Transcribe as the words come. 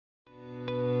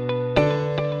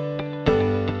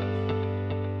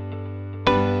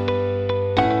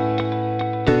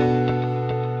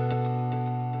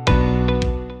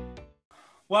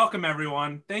Welcome,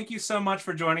 everyone. Thank you so much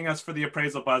for joining us for the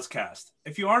Appraisal Buzzcast.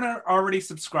 If you aren't already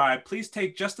subscribed, please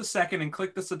take just a second and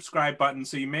click the subscribe button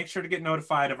so you make sure to get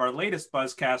notified of our latest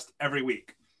Buzzcast every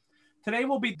week. Today,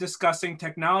 we'll be discussing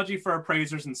technology for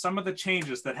appraisers and some of the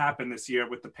changes that happened this year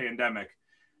with the pandemic,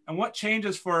 and what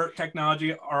changes for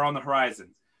technology are on the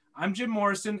horizon. I'm Jim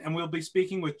Morrison, and we'll be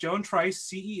speaking with Joan Trice,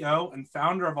 CEO and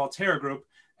founder of Allterra Group,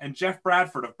 and Jeff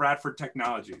Bradford of Bradford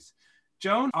Technologies.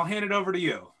 Joan, I'll hand it over to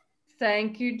you.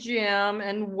 Thank you, Jim,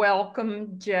 and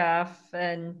welcome, Jeff.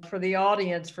 And for the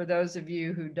audience, for those of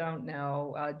you who don't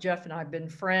know, Jeff and I have been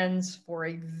friends for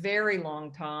a very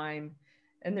long time.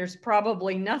 And there's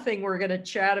probably nothing we're going to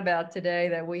chat about today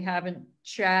that we haven't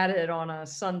chatted on a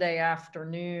Sunday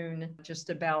afternoon, just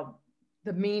about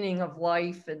the meaning of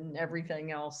life and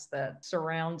everything else that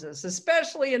surrounds us,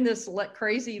 especially in this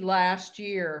crazy last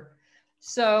year.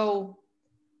 So,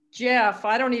 Jeff,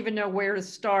 I don't even know where to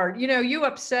start. You know, you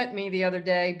upset me the other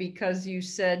day because you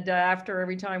said after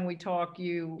every time we talk,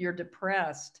 you're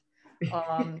depressed.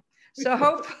 So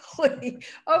hopefully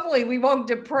we won't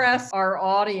depress our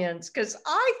audience, because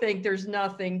I think there's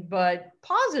nothing but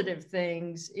positive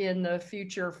things in the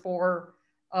future for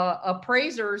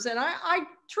appraisers. And I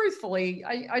truthfully,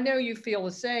 I know you feel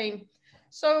the same.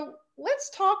 So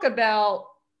let's talk about,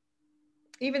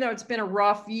 even though it's been a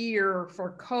rough year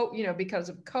for because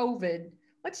of COVID,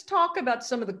 let's talk about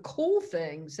some of the cool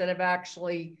things that have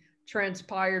actually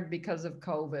transpired because of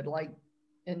COVID, like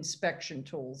inspection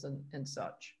tools and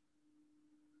such.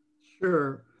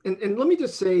 Sure. And let me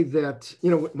just say that,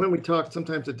 when we talk,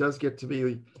 sometimes it does get to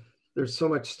be, there's so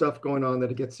much stuff going on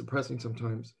that it gets depressing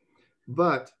sometimes.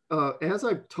 But as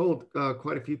I've told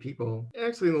quite a few people,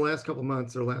 actually in the last couple of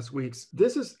months or last weeks,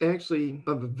 this is actually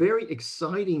a very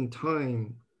exciting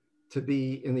time to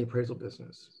be in the appraisal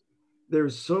business.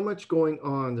 There's so much going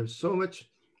on. There's so much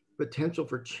potential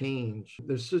for change.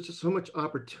 There's just so much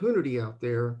opportunity out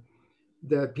there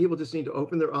that people just need to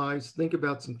open their eyes, think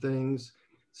about some things,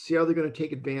 see how they're going to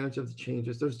take advantage of the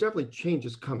changes. There's definitely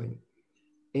changes coming.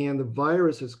 And the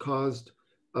virus has caused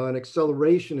an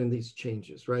acceleration in these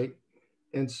changes, right?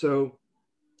 And so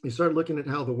you start looking at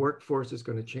how the workforce is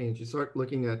going to change. You start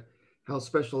looking at how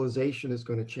specialization is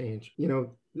going to change.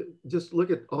 Just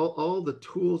look at all the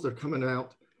tools that are coming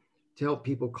out to help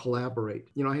people collaborate.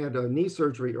 I had a knee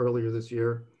surgery earlier this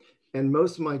year, and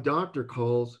most of my doctor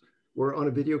calls were on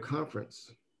a video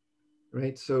conference,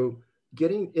 right? So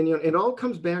it all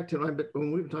comes back to,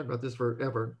 when we've been talking about this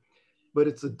forever, but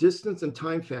it's the distance and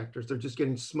time factors. They're just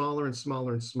getting smaller and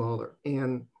smaller and smaller.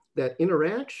 And that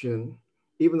interaction,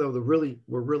 even though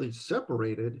we're really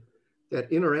separated,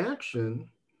 that interaction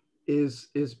is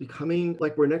becoming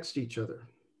like we're next to each other,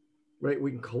 right?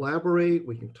 We can collaborate,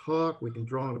 we can talk, we can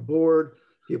draw on a board,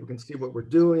 people can see what we're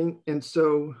doing. And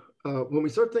so when we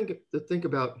start to think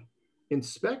about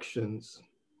inspections,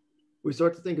 we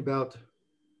start to think about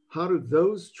how are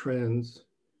those trends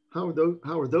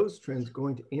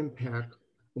going to impact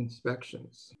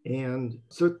inspections? And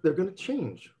so they're going to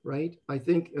change, right? I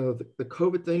think the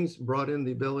COVID things brought in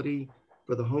the ability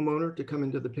for the homeowner to come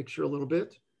into the picture a little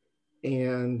bit.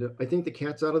 And I think the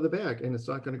cat's out of the bag and it's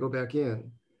not going to go back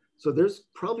in. So there's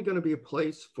probably going to be a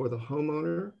place for the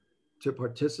homeowner to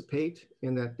participate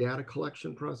in that data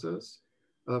collection process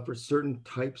for certain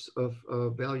types of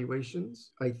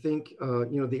valuations. I think,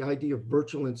 the idea of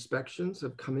virtual inspections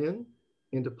have come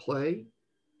into play.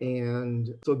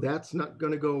 And so that's not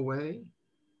going to go away.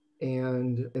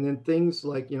 And then things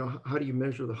like, how do you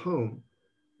measure the home?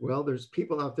 Well, there's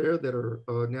people out there that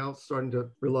are now starting to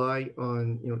rely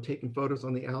on, taking photos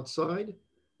on the outside,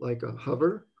 like a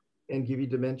hover, and give you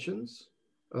dimensions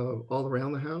all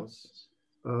around the house.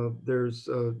 There's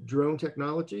drone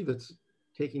technology that's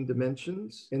taking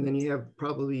dimensions. And then you have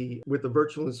probably, with the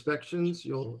virtual inspections,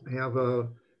 you'll have the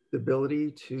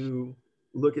ability to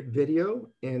look at video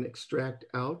and extract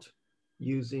out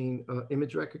using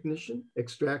image recognition,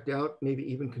 extract out maybe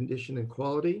even condition and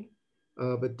quality,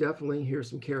 but definitely here's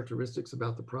some characteristics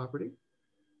about the property.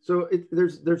 So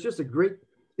there's just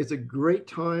it's a great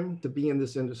time to be in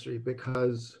this industry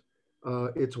because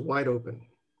it's wide open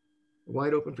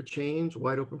for change,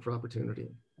 wide open for opportunity.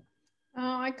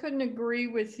 I couldn't agree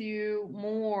with you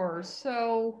more.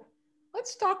 So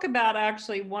let's talk about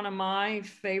actually one of my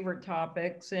favorite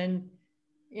topics. And,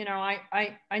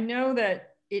 I know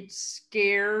that it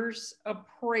scares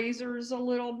appraisers a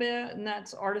little bit, and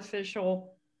that's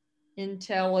artificial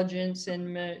intelligence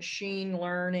and machine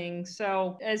learning.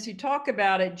 So as you talk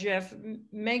about it, Jeff,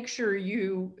 make sure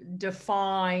you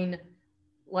define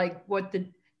like what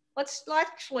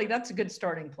That's a good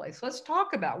starting place. Let's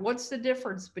talk about what's the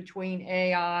difference between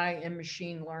AI and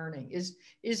machine learning.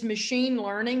 Is machine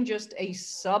learning just a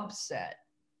subset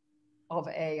of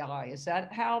AI? Is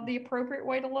that how the appropriate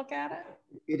way to look at it?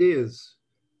 It is.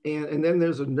 And then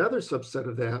there's another subset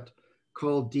of that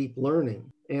called deep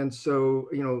learning. And so,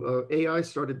 AI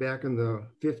started back in the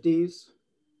 50s,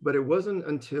 but it wasn't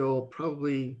until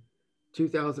probably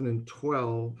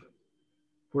 2012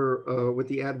 where, with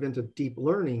the advent of deep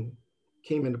learning,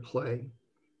 came into play.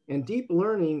 And deep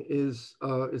learning is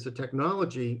a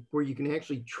technology where you can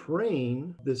actually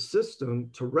train the system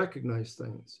to recognize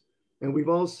things. And we've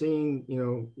all seen,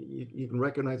 you can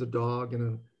recognize a dog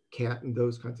and a cat and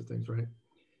those kinds of things, right?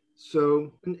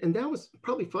 So, and that was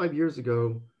probably 5 years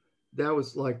ago, that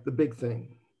was like the big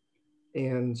thing.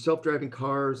 And self-driving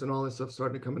cars and all that stuff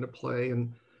started to come into play,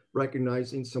 and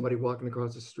recognizing somebody walking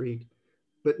across the street.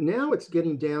 But now it's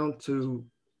getting down to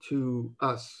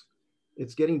us.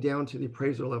 It's getting down to the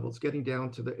appraiser level. It's getting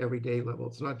down to the everyday level.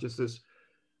 It's not just this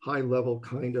high level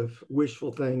kind of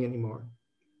wishful thing anymore.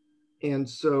 And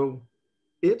so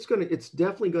it's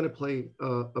definitely going to play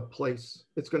a place.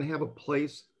 It's going to have a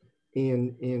place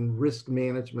in risk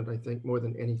management, I think, more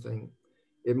than anything.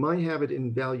 It might have it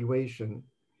in valuation,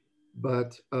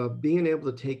 but being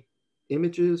able to take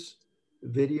images,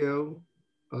 video,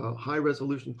 high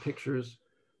resolution pictures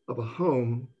of a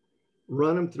home,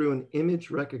 run them through an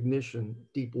image recognition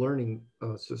deep learning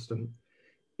system,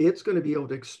 it's going to be able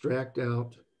to extract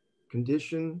out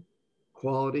condition,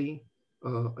 quality.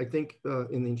 I think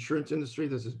in the insurance industry,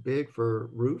 this is big for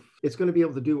roof. It's going to be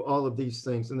able to do all of these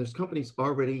things. And there's companies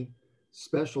already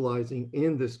specializing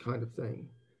in this kind of thing.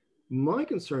 My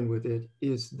concern with it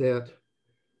is it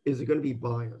going to be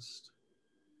biased?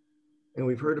 And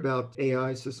we've heard about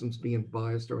AI systems being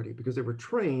biased already because they were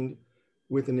trained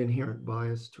with an inherent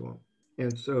bias to them.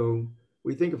 And so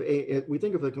we think of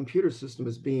a computer system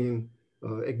as being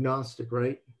agnostic,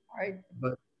 right? Right.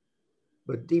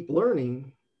 But deep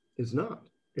learning is not.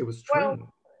 It was trained.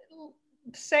 Well,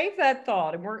 save that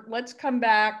thought, and let's come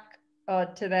back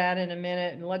to that in a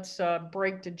minute, and let's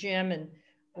break to Jim and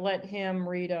let him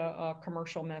read a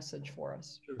commercial message for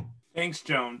us. Sure. Thanks,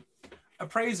 Joan.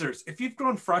 Appraisers, if you've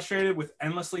grown frustrated with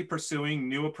endlessly pursuing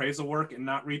new appraisal work and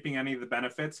not reaping any of the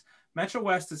benefits, Metro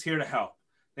West is here to help.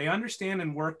 They understand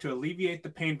and work to alleviate the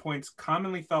pain points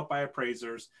commonly felt by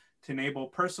appraisers to enable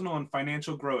personal and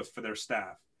financial growth for their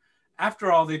staff.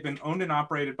 After all, they've been owned and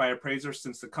operated by appraisers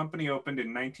since the company opened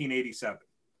in 1987.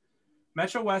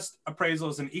 Metro West Appraisal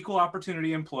is an equal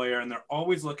opportunity employer, and they're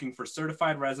always looking for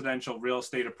certified residential real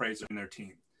estate appraisers in their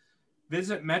team.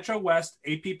 Visit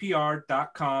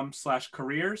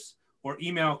metrowestappr.com/careers or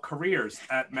email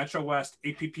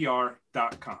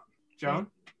careers@metrowestappr.com.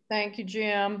 Joan? Thank you,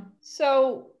 Jim.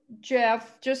 So,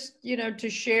 Jeff, just, to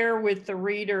share with the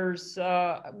readers,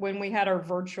 when we had our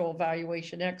virtual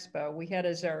valuation expo, we had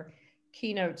as our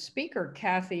keynote speaker,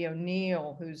 Kathy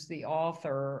O'Neill, who's the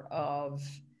author of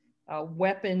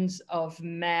Weapons of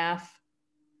Math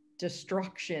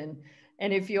Destruction.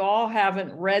 And if you all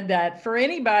haven't read that, for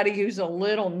anybody who's a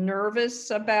little nervous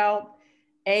about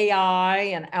AI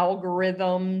and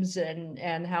algorithms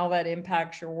and how that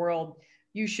impacts your world,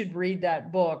 you should read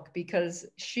that book, because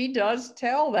she does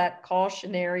tell that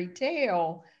cautionary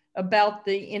tale about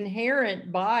the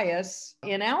inherent bias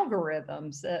in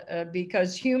algorithms,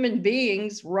 because human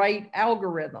beings write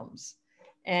algorithms.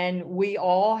 And we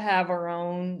all have our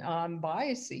own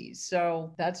biases.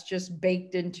 So that's just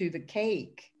baked into the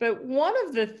cake. But one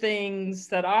of the things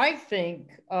that I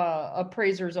think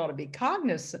appraisers ought to be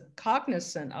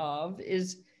cognizant of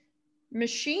is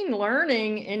machine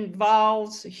learning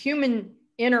involves human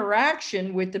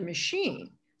interaction with the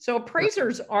machine. So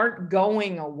appraisers aren't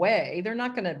going away. They're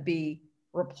not going to be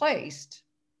replaced,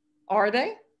 are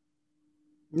they?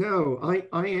 No, I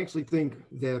actually think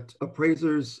that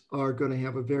appraisers are going to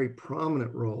have a very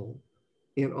prominent role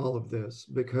in all of this,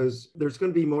 because there's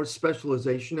going to be more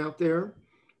specialization out there.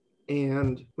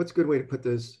 And what's a good way to put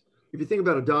this? If you think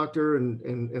about a doctor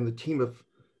and the team of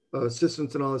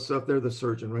assistants and all this stuff, they're the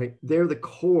surgeon, right? They're the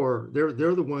core. They're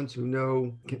the ones who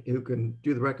know, who can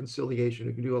do the reconciliation,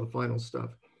 who can do all the final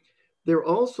stuff. They're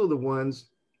also the ones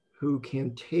who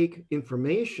can take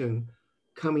information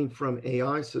coming from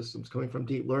AI systems, coming from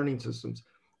deep learning systems,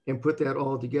 and put that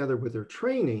all together with their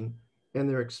training and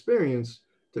their experience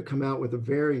to come out with a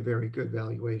very, very good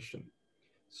valuation.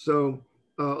 So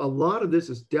a lot of this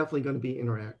is definitely going to be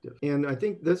interactive. And I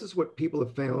think this is what people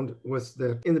have found, was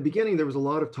that in the beginning, there was a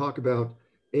lot of talk about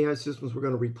AI systems were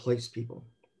going to replace people.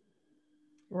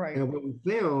 Right. And what we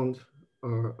found,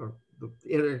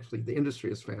 actually the industry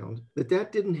has found,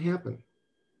 that didn't happen.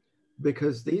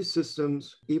 because these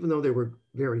systems, even though they were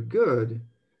very good,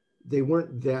 they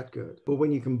weren't that good. But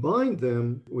when you combined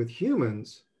them with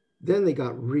humans, then they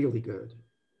got really good.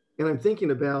 And I'm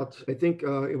thinking about, I think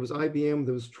it was IBM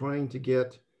that was trying to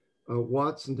get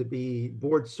Watson to be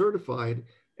board certified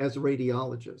as a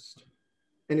radiologist.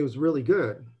 And it was really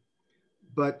good.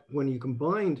 But when you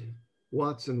combined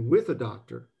Watson with a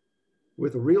doctor,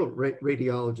 with a real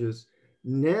radiologist,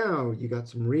 now you got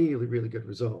some really, really good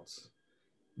results,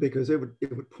 because it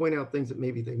would point out things that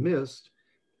maybe they missed,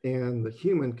 and the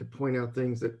human could point out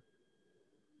things that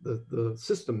the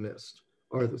system missed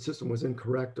or the system was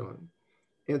incorrect on.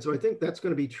 And so I think that's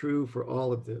going to be true for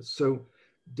all of this. So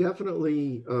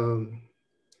definitely, and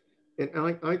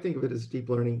I think of it as deep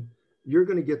learning. You're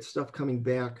going to get stuff coming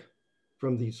back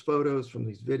from these photos, from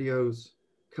these videos,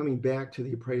 coming back to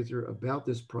the appraiser about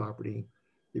this property.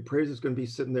 The appraiser is going to be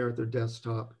sitting there at their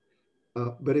desktop,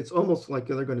 but it's almost like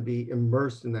they're going to be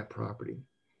immersed in that property.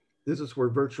 This is where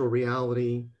virtual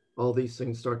reality, all these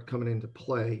things start coming into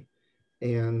play.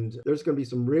 And there's going to be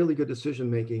some really good decision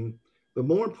making, but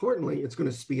more importantly, it's going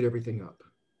to speed everything up.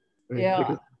 Right? Yeah.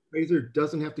 Because the appraiser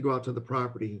doesn't have to go out to the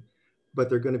property, but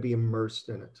they're going to be immersed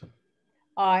in it.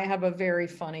 I have a very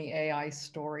funny AI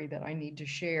story that I need to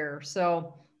share.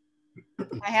 So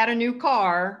I had a new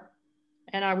car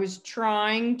and I was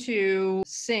trying to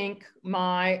sync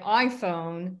my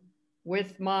iPhone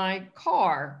with my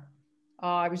car.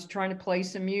 I was trying to play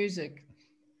some music.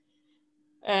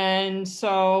 And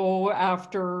so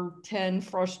after 10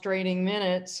 frustrating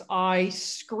minutes, I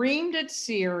screamed at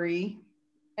Siri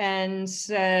and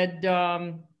said,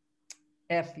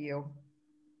 F you,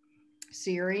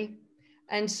 Siri.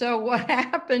 And so what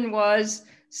happened was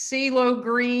CeeLo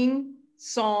Green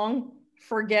song,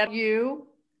 Forget You,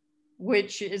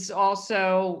 which is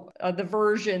also the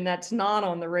version that's not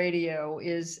on the radio,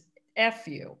 is F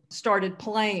you, started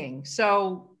playing.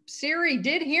 So Siri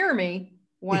did hear me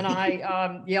when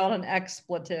I yelled an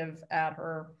expletive at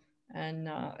her, and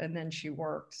then she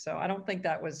worked. So I don't think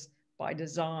that was by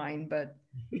design, but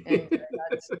anyway,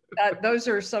 those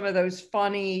are some of those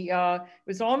funny, it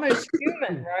was almost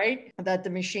human, right? That the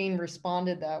machine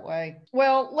responded that way.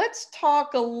 Well, let's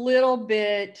talk a little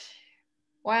bit.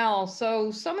 Wow. So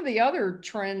some of the other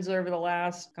trends over the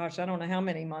last, gosh, I don't know how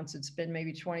many months it's been,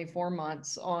 maybe 24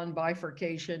 months on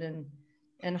bifurcation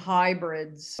and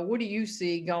hybrids. What do you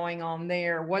see going on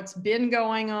there? What's been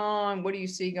going on? What do you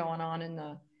see going on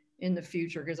in the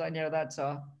future? Because I know that's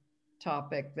a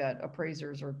topic that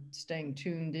appraisers are staying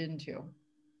tuned into.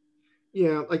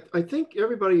 Yeah, I think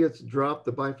everybody has dropped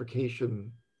the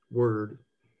bifurcation word,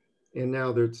 and now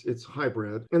it's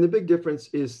hybrid. And the big difference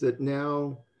is that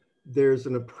now there's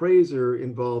an appraiser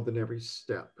involved in every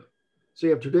step. So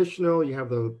you have traditional, you have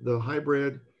the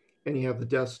hybrid, and you have the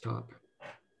desktop.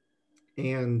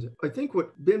 And I think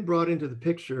what's been brought into the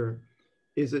picture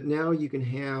is that now you can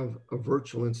have a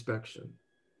virtual inspection.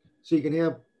 So you can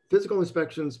have physical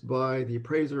inspections by the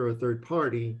appraiser or a third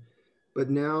party, but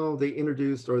now they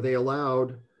introduced, or they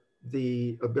allowed,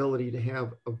 the ability to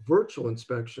have a virtual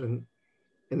inspection,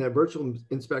 and that virtual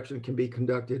inspection can be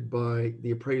conducted by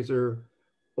the appraiser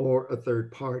or a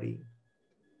third party.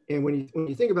 And when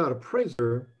you think about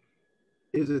appraiser,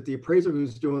 is it the appraiser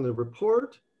who's doing the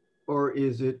report, or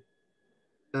is it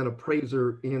an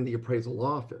appraiser in the appraisal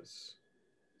office?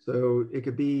 So it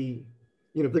could be,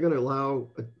 if they're going to allow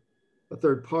a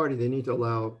third party, they need to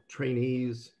allow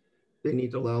trainees, they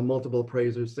need to allow multiple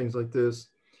appraisers, things like this.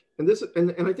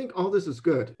 And I think all this is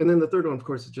good. And then the third one, of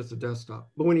course, is just a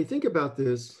desktop. But when you think about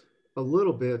this a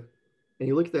little bit, and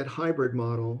you look at that hybrid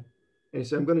model, and you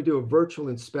say, I'm going to do a virtual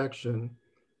inspection,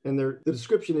 and the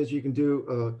description is you can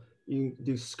do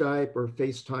Skype or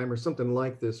FaceTime or something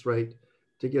like this, right,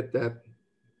 to get that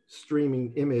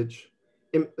streaming image,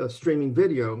 streaming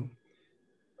video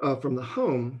from the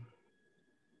home.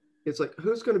 It's like,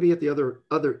 who's going to be at the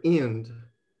other end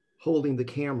holding the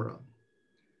camera?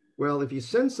 Well, if you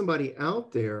send somebody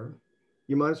out there,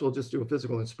 you might as well just do a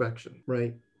physical inspection,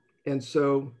 right? And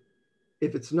so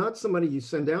if it's not somebody you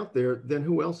send out there, then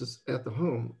who else is at the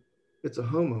home? It's a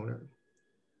homeowner.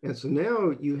 And so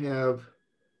now you have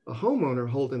a homeowner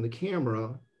holding the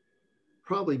camera,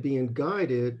 probably being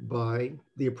guided by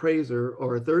the appraiser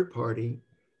or a third party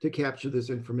to capture this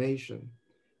information.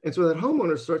 And so that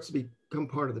homeowner starts to become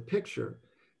part of the picture.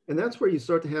 And that's where you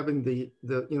start to having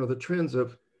the trends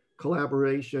of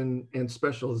collaboration and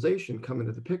specialization come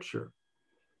into the picture.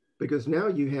 Because now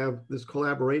you have this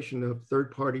collaboration of third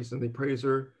parties and the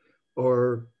appraiser,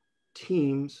 or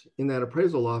teams in that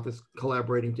appraisal office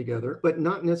collaborating together, but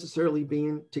not necessarily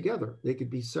being together. They could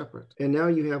be separate. And now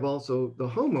you have also the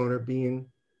homeowner being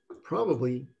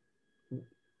probably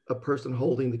a person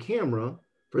holding the camera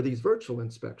for these virtual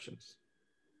inspections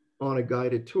on a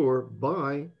guided tour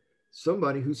by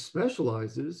somebody who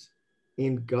specializes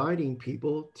in guiding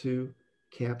people to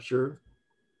capture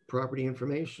property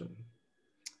information.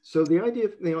 So the idea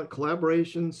of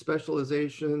collaboration,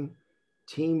 specialization,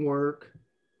 teamwork,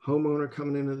 homeowner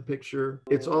coming into the picture,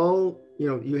 it's all,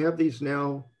 you have these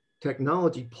now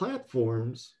technology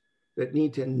platforms that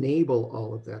need to enable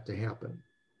all of that to happen.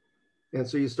 And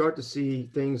so you start to see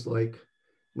things like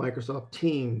Microsoft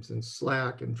Teams and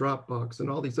Slack and Dropbox and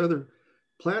all these other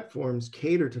platforms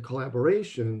cater to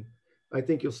collaboration. I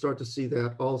think you'll start to see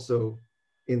that also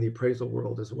in the appraisal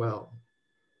world as well,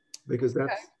 because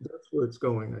that's where it's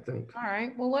going, I think. All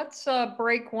right. Well, let's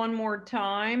break one more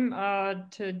time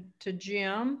to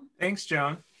Jim. Thanks,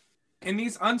 Joan. In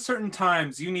these uncertain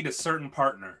times, you need a certain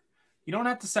partner. You don't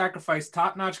have to sacrifice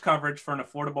top-notch coverage for an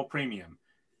affordable premium.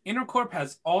 Intercorp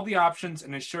has all the options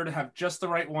and is sure to have just the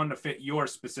right one to fit your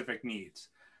specific needs.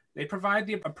 They provide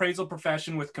the appraisal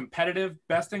profession with competitive,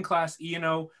 best-in-class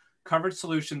E&O coverage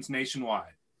solutions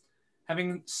nationwide.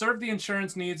 Having served the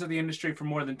insurance needs of the industry for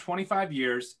more than 25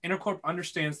 years, Intercorp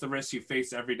understands the risks you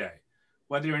face every day.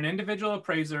 Whether you're an individual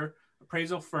appraiser,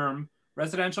 appraisal firm,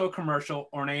 residential or commercial,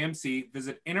 or an AMC,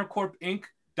 visit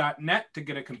intercorpinc.net to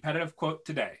get a competitive quote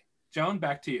today. Joan,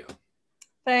 back to you.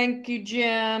 Thank you,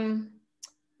 Jim.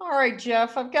 All right,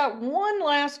 Jeff, I've got one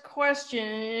last question.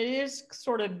 It is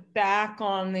sort of back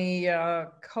on the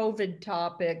COVID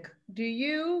topic. Do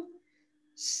you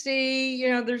see,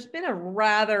 there's been a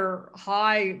rather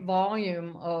high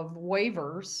volume of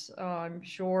waivers. I'm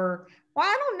sure, well,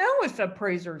 I don't know if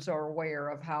appraisers are aware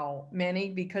of how many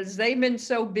because they've been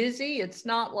so busy. It's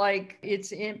not like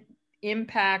it's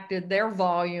impacted their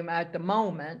volume at the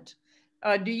moment.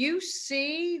 Do you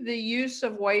see the use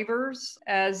of waivers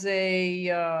as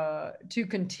to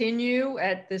continue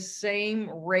at the same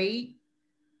rate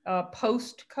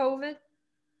post-COVID?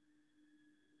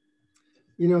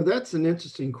 That's an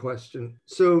interesting question.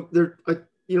 So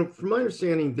from my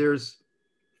understanding, there's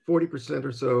 40%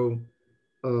 or so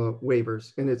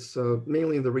waivers, and it's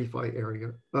mainly in the refi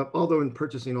area, although in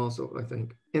purchasing also, I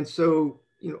think. And so,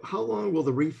 how long will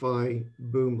the refi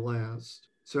boom last?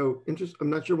 So I'm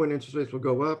not sure when interest rates will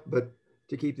go up, but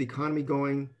to keep the economy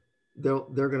going, they're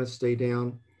going to stay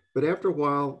down. But after a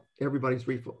while, everybody's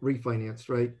refinanced,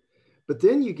 right? But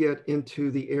then you get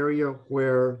into the area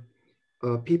where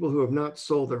people who have not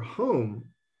sold their home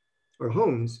or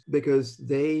homes because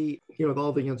they,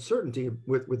 all the uncertainty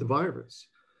with the virus.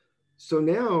 So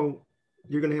now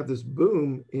you're going to have this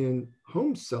boom in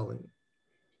home selling.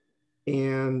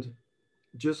 And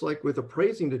just like with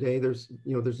appraising today, there's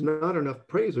not enough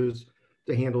appraisers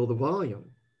to handle the volume.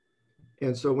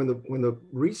 And so when the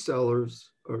resellers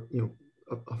or,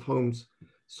 of homes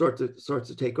starts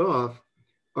to take off,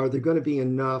 are there going to be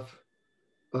enough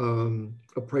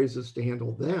appraisers to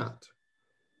handle that?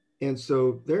 And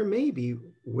so there may be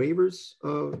waivers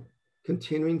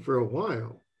continuing for a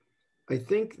while. I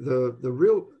think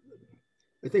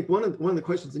I think one of the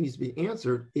questions that needs to be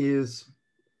answered is,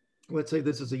 let's say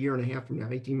this is a year and a half from now,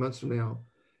 18 months from now,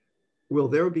 will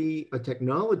there be a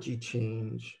technology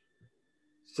change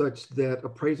such that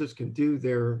appraisers can do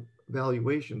their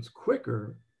valuations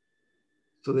quicker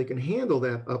so they can handle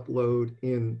that upload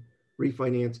in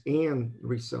refinance and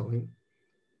reselling?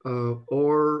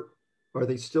 Or are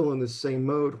they still in the same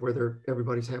mode where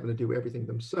everybody's having to do everything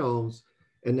themselves,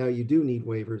 and now you do need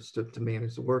waivers to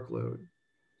manage the workload?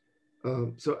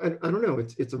 So I don't know.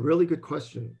 It's a really good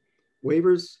question.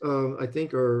 Waivers, I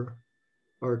think, are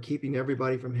keeping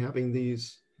everybody from having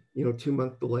these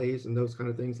 2-month delays and those kind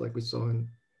of things like we saw in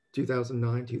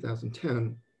 2009,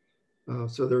 2010.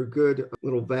 So they're a good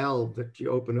little valve that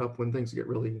you open up when things get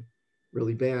really,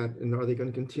 really bad. And are they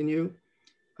going to continue?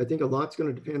 I think a lot's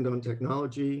going to depend on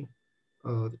technology,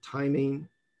 the timing,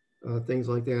 things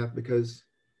like that, because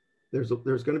there's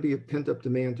going to be a pent-up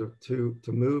demand to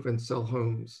move and sell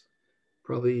homes,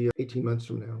 probably 18 months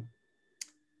from now.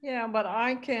 Yeah, but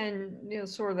I can,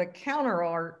 sort of the counter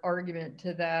argument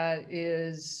to that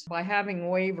is by having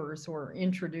waivers, we're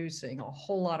introducing a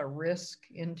whole lot of risk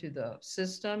into the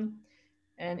system.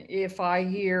 And if I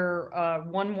hear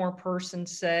one more person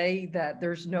say that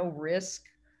there's no risk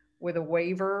with a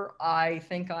waiver, I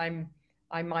think I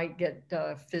might get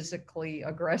physically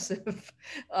aggressive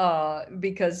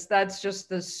because that's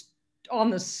just on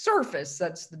the surface,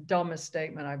 that's the dumbest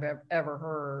statement I've ever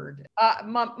heard.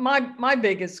 My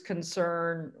biggest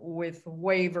concern with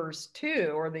waivers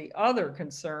too, or the other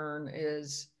concern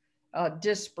is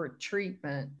disparate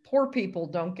treatment. Poor people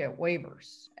don't get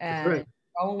waivers, and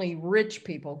only rich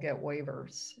people get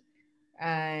waivers.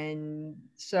 And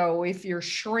so if you're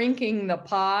shrinking the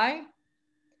pie,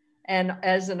 and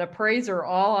as an appraiser,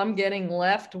 all I'm getting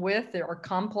left with are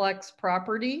complex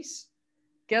properties,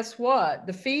 guess what?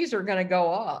 The fees are going to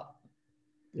go up.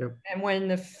 Yep. And when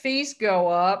the fees go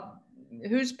up,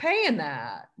 who's paying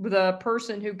that? The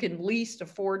person who can least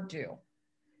afford to.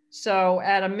 So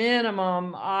at a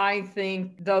minimum, I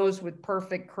think those with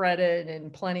perfect credit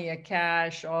and plenty of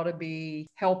cash ought to be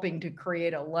helping to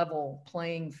create a level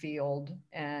playing field.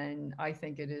 And I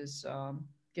think it is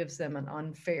gives them an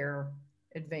unfair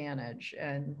advantage.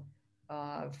 And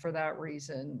for that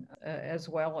reason, as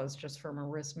well as just from a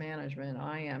risk management,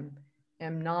 I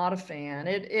am not a fan.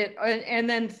 And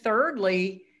then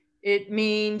thirdly, it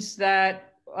means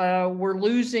that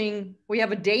we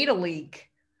have a data leak.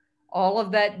 All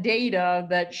of that data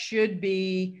that should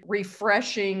be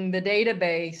refreshing the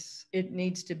database, it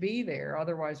needs to be there.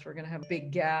 Otherwise, we're going to have a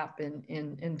big gap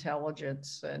in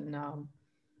intelligence. And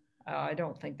I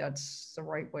don't think that's the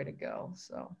right way to go.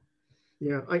 So,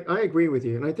 yeah, I agree with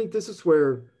you. And I think this is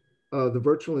where the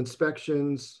virtual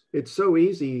inspections, it's so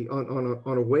easy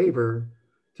on a waiver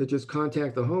to just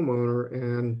contact the homeowner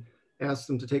and ask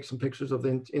them to take some pictures of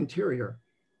the interior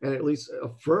and at least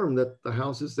affirm that the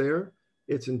house is there,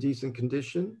 it's in decent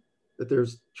condition, that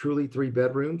there's truly 3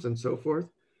 bedrooms and so forth.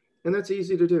 And that's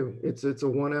easy to do. It's a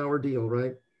 1-hour deal,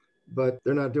 right? But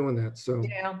they're not doing that. So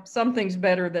yeah, something's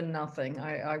better than nothing.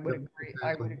 I would agree. Exactly.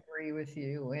 I would agree with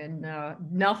you. And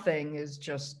nothing is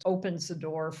just opens the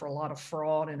door for a lot of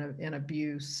fraud and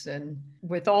abuse. And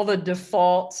with all the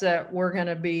defaults that we're going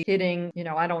to be hitting,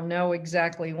 I don't know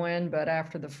exactly when, but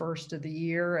after the first of the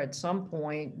year, at some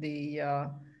point, the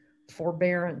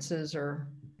forbearances are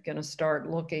going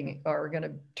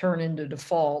to turn into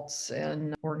defaults,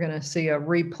 and we're going to see a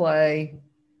replay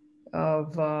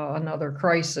of another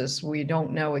crisis. We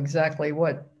don't know exactly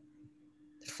what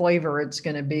flavor it's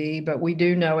going to be, but we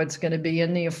do know it's going to be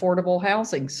in the affordable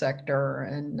housing sector.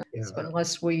 And so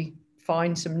unless we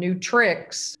find some new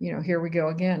tricks, here we go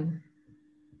again.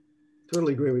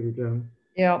 Totally agree with you, Joan.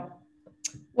 Yeah.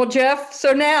 Well, Jeff,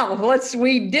 so now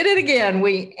we did it again.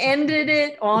 We ended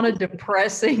it on a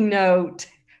depressing note.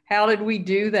 How did we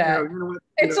do that?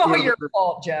 It's all your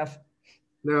fault, Jeff.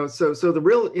 No, so the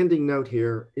real ending note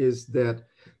here is that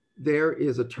there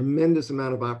is a tremendous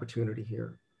amount of opportunity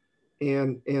here.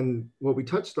 And what we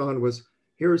touched on was,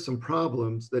 here are some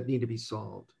problems that need to be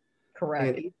solved. Correct.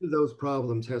 And each of those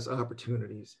problems has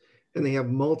opportunities, and they have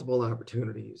multiple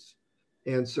opportunities.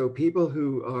 And so people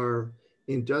who are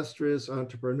industrious,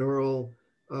 entrepreneurial,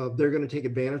 they're going to take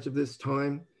advantage of this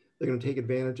time. They're going to take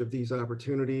advantage of these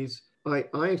opportunities. I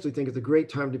actually think it's a great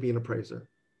time to be an appraiser.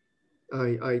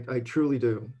 I truly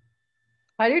do.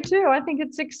 I do too. I think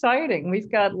it's exciting. We've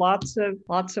got lots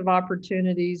of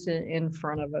opportunities in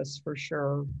front of us for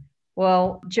sure.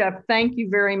 Well, Jeff, thank you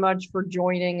very much for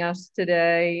joining us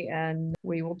today, and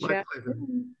we will chat.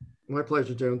 My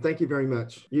pleasure, Joan. Thank you very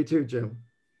much. You too, Jim.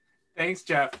 Thanks,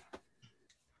 Jeff.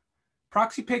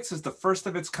 ProxyPix is the first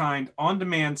of its kind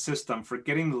on-demand system for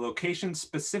getting the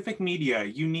location-specific media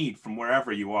you need from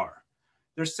wherever you are.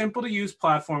 Their simple-to-use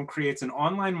platform creates an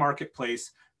online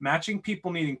marketplace matching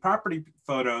people needing property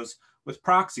photos with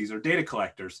proxies or data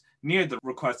collectors near the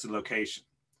requested location.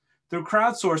 Through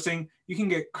crowdsourcing, you can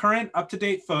get current,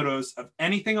 up-to-date photos of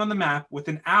anything on the map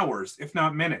within hours, if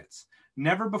not minutes.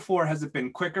 Never before has it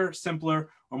been quicker, simpler,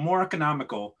 or more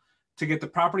economical to get the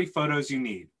property photos you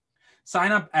need.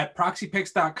 Sign up at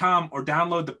proxypix.com or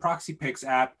download the ProxyPix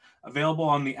app, available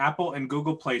on the Apple and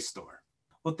Google Play Store.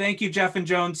 Well, thank you, Jeff and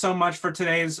Joan, so much for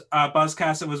today's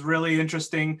Buzzcast. It was really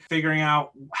interesting figuring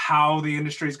out how the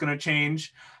industry is going to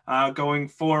change going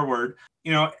forward.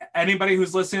 Anybody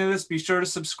who's listening to this, be sure to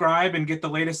subscribe and get the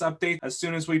latest updates as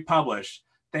soon as we publish.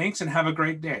 Thanks and have a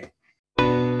great day.